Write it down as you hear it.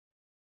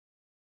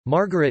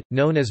Margaret,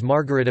 known as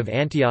Margaret of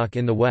Antioch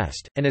in the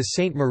west, and as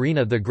Saint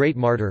Marina the Great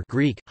Martyr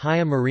Greek,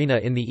 Hagia Marina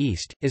in the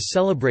east, is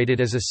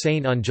celebrated as a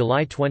saint on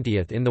July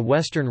 20 in the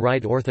Western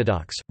Rite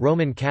Orthodox,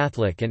 Roman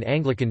Catholic and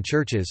Anglican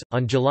churches,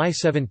 on July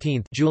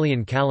 17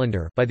 Julian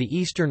calendar by the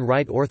Eastern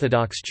Rite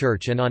Orthodox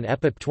Church, and on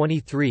Epip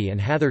 23 and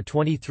Hathor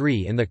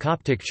 23 in the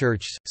Coptic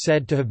Church.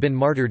 Said to have been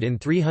martyred in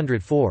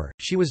 304,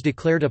 she was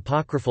declared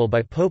apocryphal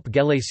by Pope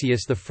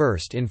Gelasius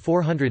I in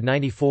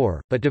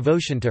 494, but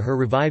devotion to her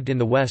revived in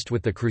the West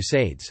with the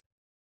Crusades.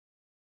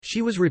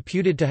 She was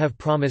reputed to have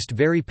promised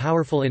very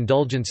powerful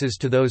indulgences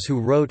to those who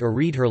wrote or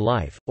read her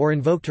life, or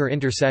invoked her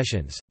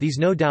intercessions. These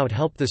no doubt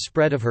helped the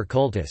spread of her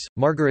cultus.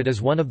 Margaret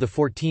is one of the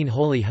 14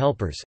 Holy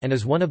Helpers, and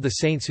is one of the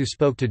saints who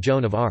spoke to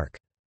Joan of Arc.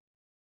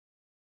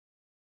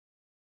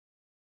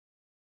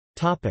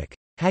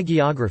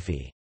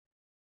 Hagiography.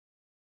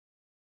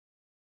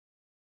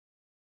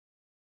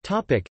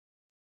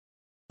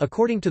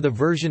 According to the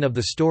version of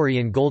the story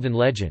in Golden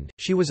Legend,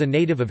 she was a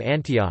native of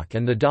Antioch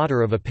and the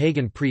daughter of a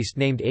pagan priest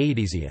named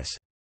Aedesius.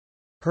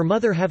 Her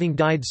mother having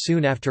died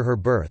soon after her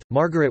birth,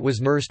 Margaret was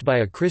nursed by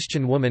a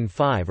Christian woman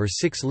 5 or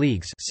 6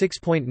 leagues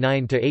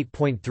 (6.9 to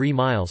 8.3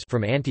 miles)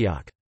 from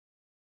Antioch.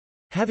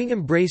 Having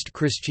embraced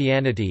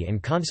Christianity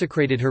and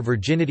consecrated her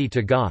virginity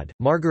to God,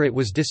 Margaret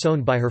was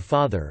disowned by her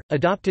father,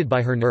 adopted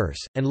by her nurse,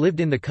 and lived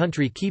in the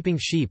country keeping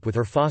sheep with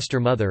her foster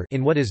mother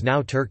in what is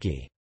now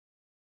Turkey.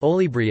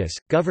 Olybrius,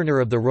 governor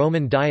of the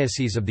Roman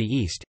Diocese of the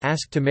East,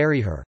 asked to marry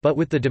her, but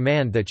with the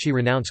demand that she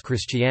renounce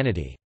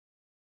Christianity.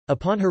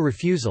 Upon her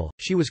refusal,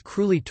 she was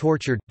cruelly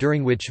tortured,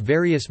 during which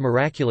various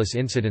miraculous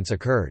incidents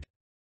occurred.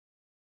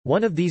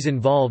 One of these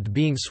involved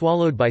being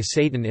swallowed by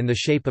Satan in the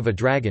shape of a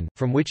dragon,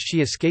 from which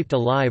she escaped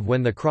alive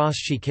when the cross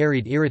she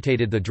carried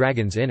irritated the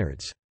dragon's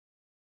innards.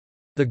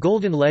 The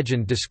Golden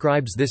Legend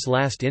describes this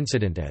last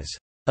incident as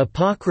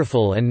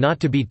apocryphal and not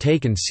to be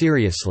taken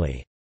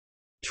seriously.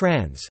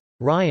 Trans.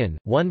 Ryan,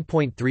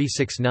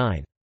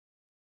 1.369.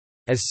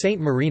 As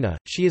Saint Marina,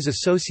 she is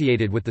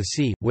associated with the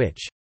sea,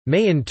 which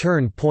may in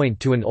turn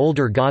point to an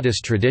older goddess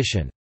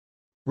tradition,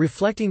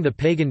 reflecting the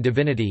pagan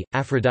divinity,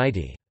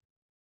 Aphrodite.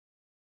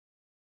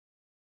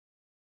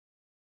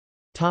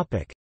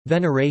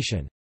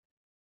 Veneration.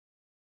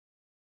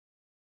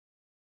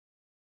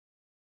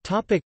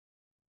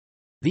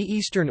 The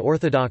Eastern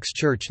Orthodox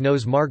Church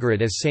knows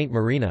Margaret as Saint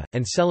Marina,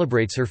 and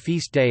celebrates her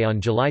feast day on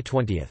July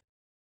 20.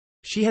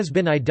 She has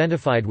been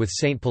identified with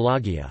Saint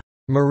Pelagia,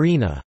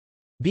 Marina,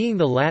 being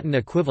the Latin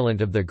equivalent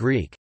of the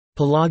Greek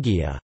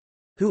Pelagia,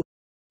 who,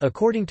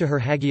 according to her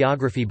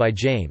hagiography by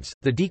James,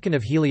 the deacon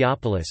of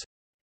Heliopolis,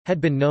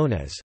 had been known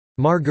as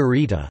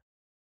Margarita,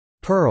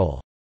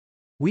 Pearl.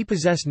 We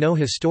possess no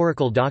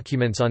historical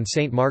documents on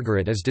Saint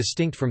Margaret as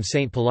distinct from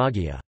Saint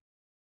Pelagia.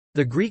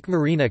 The Greek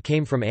Marina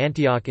came from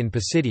Antioch in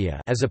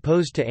Pisidia as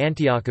opposed to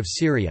Antioch of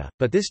Syria,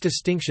 but this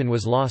distinction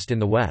was lost in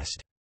the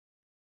West.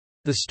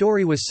 The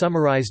story was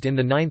summarized in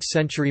the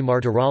 9th-century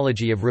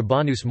Martyrology of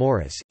Rabanus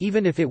Maurus.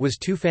 Even if it was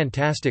too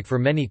fantastic for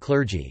many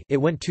clergy, it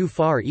went too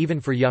far even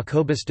for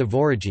Jacobus de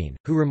Voragine,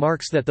 who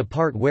remarks that the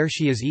part where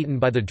she is eaten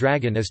by the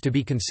dragon is to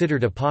be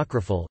considered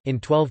apocryphal. In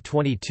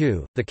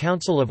 1222, the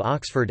Council of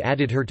Oxford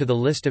added her to the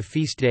list of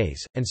feast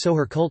days, and so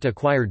her cult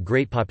acquired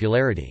great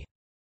popularity.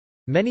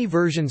 Many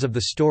versions of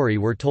the story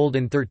were told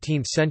in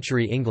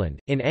 13th-century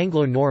England, in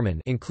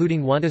Anglo-Norman,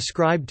 including one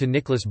ascribed to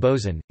Nicholas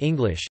Boson,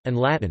 English, and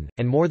Latin,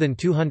 and more than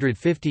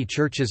 250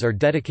 churches are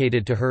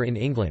dedicated to her in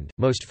England,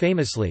 most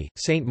famously,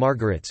 St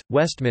Margaret's,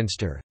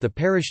 Westminster, the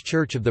parish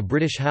church of the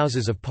British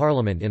Houses of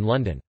Parliament in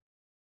London.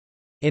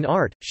 In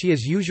art, she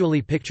is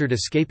usually pictured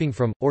escaping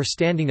from, or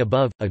standing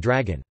above, a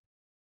dragon.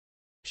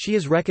 She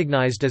is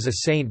recognized as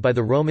a saint by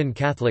the Roman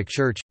Catholic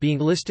Church, being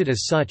listed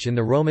as such in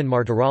the Roman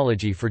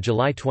Martyrology for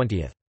July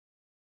 20.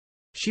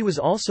 She was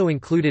also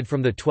included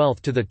from the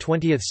 12th to the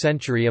 20th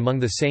century among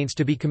the saints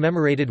to be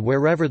commemorated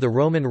wherever the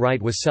Roman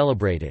Rite was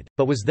celebrated,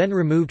 but was then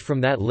removed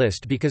from that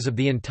list because of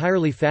the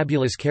entirely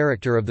fabulous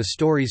character of the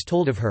stories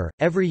told of her.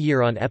 Every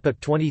year on Epip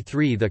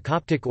 23 the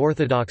Coptic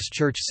Orthodox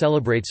Church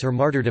celebrates her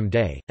martyrdom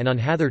day, and on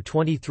Hathor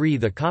 23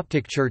 the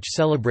Coptic Church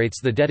celebrates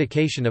the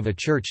dedication of a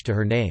church to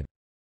her name.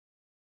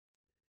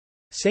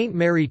 St.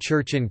 Mary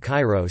Church in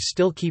Cairo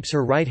still keeps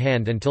her right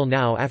hand until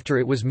now after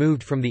it was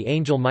moved from the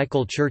Angel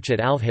Michael Church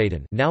at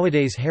Alfhaden,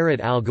 nowadays Harat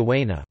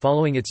al-Gawaina,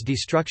 following its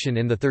destruction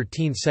in the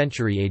 13th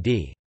century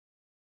AD.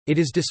 It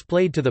is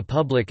displayed to the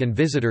public and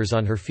visitors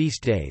on her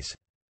feast days.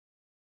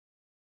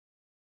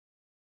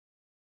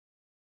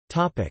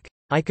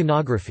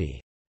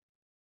 Iconography.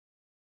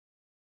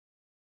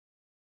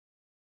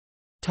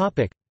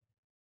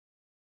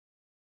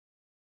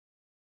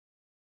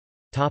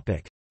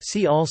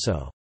 See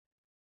also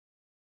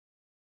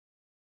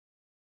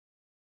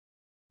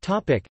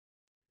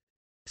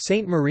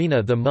Saint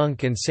Marina the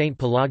monk and Saint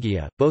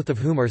Pelagia, both of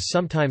whom are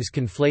sometimes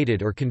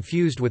conflated or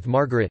confused with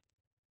Margaret.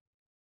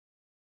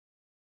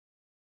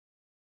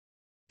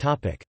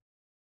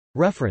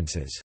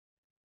 References.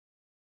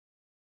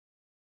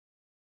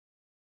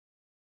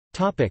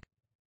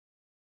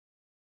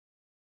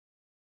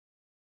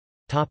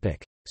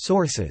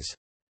 Sources.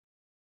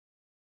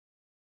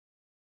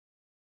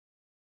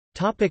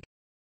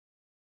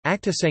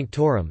 Acta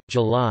Sanctorum,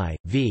 July,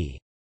 v.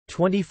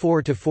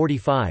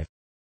 24–45.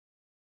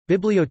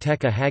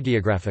 Bibliotheca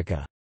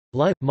Hagiographica.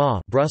 La. Ma.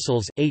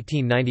 Brussels,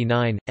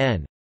 1899,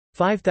 n.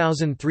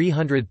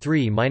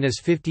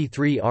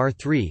 5303–53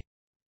 R3.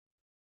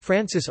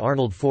 Francis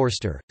Arnold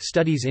Forster,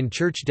 Studies in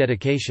Church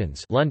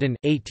Dedications, London,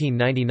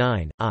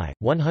 1899, I.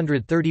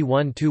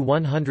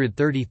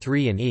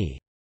 131–133 and e.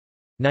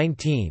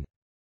 19.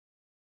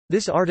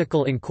 This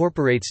article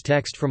incorporates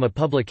text from a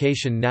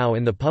publication now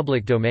in the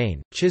public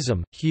domain.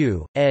 Chisholm,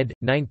 Hugh, ed.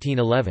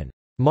 1911.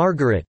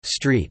 Margaret,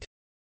 Street.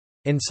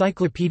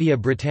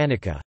 Encyclopædia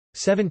Britannica.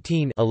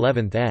 17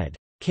 11th ed.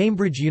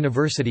 Cambridge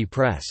University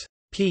Press.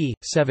 p.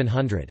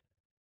 700.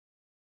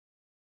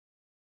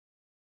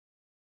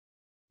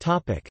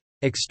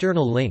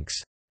 External links.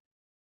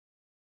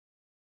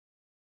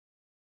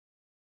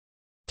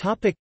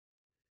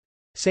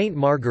 Saint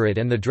Margaret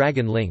and the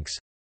Dragon links.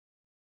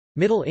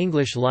 Middle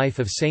English Life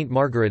of Saint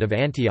Margaret of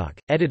Antioch,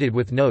 edited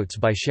with notes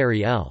by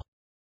Sherry L.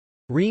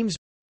 Reams.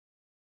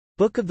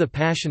 Book of the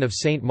Passion of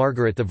Saint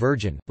Margaret the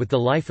Virgin, with the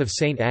life of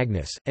Saint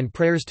Agnes, and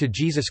prayers to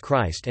Jesus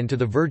Christ and to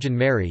the Virgin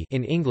Mary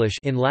in English,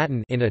 in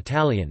Latin, in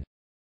Italian.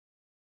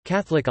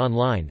 Catholic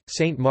Online,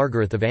 Saint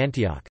Margaret of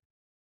Antioch.